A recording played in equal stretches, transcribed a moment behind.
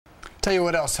Tell you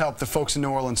what else helped the folks in New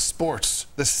Orleans: sports.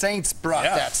 The Saints brought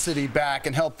that city back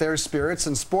and helped their spirits,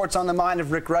 and sports on the mind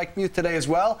of Rick Reichmuth today as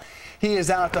well. He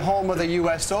is out at the home of the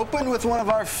U.S. Open with one of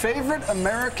our favorite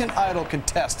American Idol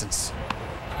contestants.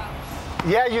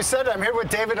 Yeah, you said it. I'm here with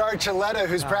David Archuleta,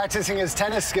 who's practicing his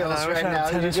tennis skills right now.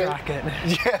 Tennis racket.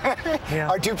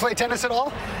 Yeah. Do you play tennis at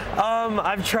all?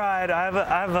 I've tried. I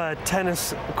have a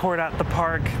tennis court at the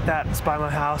park that's by my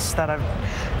house that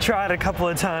I've tried a couple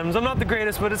of times. I'm not the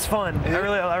greatest, but it's fun. I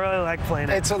really like playing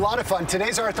it. It's a lot of fun.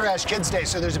 Today's Arthur Ashe Kids Day,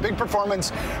 so there's a big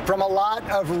performance from a lot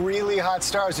of really hot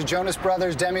stars. The Jonas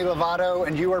Brothers, Demi Lovato,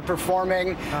 and you are performing.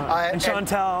 And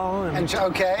Chantel.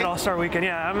 And All-Star Weekend.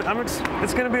 Yeah,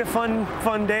 it's going to be a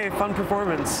fun day, fun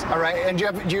performance. All right, and do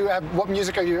you have what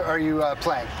music are you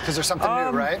playing? Because there's something new,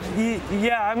 right?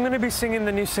 Yeah, I'm going to be singing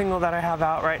the new single that I have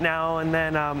out right now, and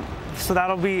then so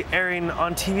that'll be airing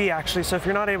on TV actually. So if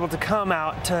you're not able to come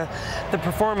out to the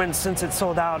performance since it's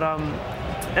sold out,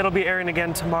 it'll be airing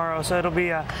again tomorrow. So it'll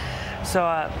be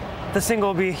the single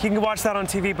will be, you can watch that on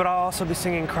TV, but I'll also be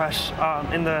singing Crush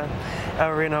in the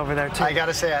arena over there too. I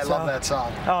gotta say, I love that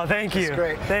song. Oh, thank you. It's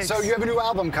great. Thanks. So you have a new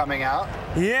album coming out.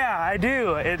 Yeah, I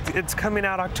do. It's coming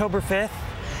out October 5th.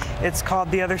 It's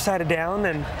called The Other Side of Down,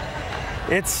 and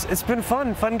it's been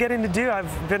fun getting to do.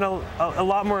 I've been a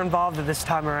lot more involved this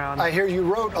time around. I hear you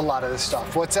wrote a lot of this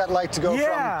stuff. What's that like to go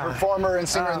from performer and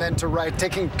singer and then to write,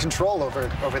 taking control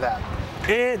over that?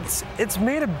 It's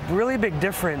made a really big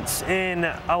difference in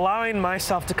allowing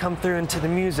myself to come through into the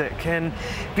music and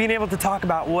being able to talk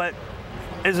about what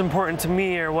is important to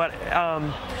me or what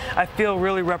I feel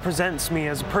really represents me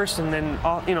as a person and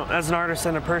as an artist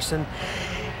and a person.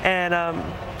 And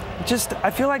I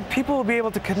feel like people will be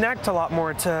able to connect a lot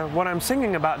more to what I'm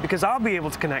singing about because I'll be able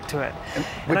to connect to it.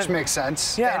 Which makes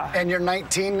sense. Yeah. And you're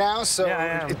 19 now, so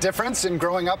difference in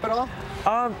growing up at all?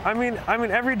 I mean,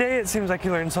 every day it seems like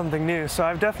you learn something new. So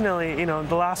I've definitely,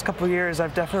 the last couple of years,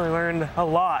 I've definitely learned a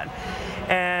lot.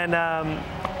 And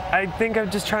I think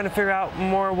I'm just trying to figure out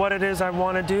more what it is I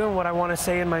want to do and what I want to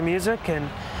say in my music. And,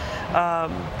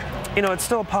 it's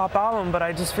still a pop album, but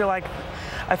I just feel like,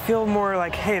 I feel more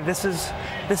like, hey, this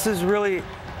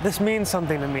means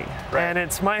something to me. Right. And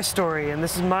it's my story, and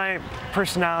this is my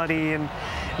personality and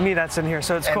me that's in here,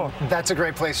 so it's cool. That's a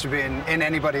great place to be in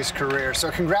anybody's career. So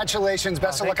congratulations,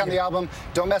 best of luck on the album.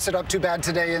 Don't mess it up too bad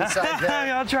today inside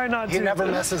there. I'll try not to. He never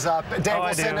messes up. Dave,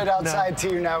 we'll send it outside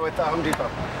to you now with Home Depot.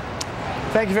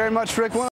 Thank you very much, Rick.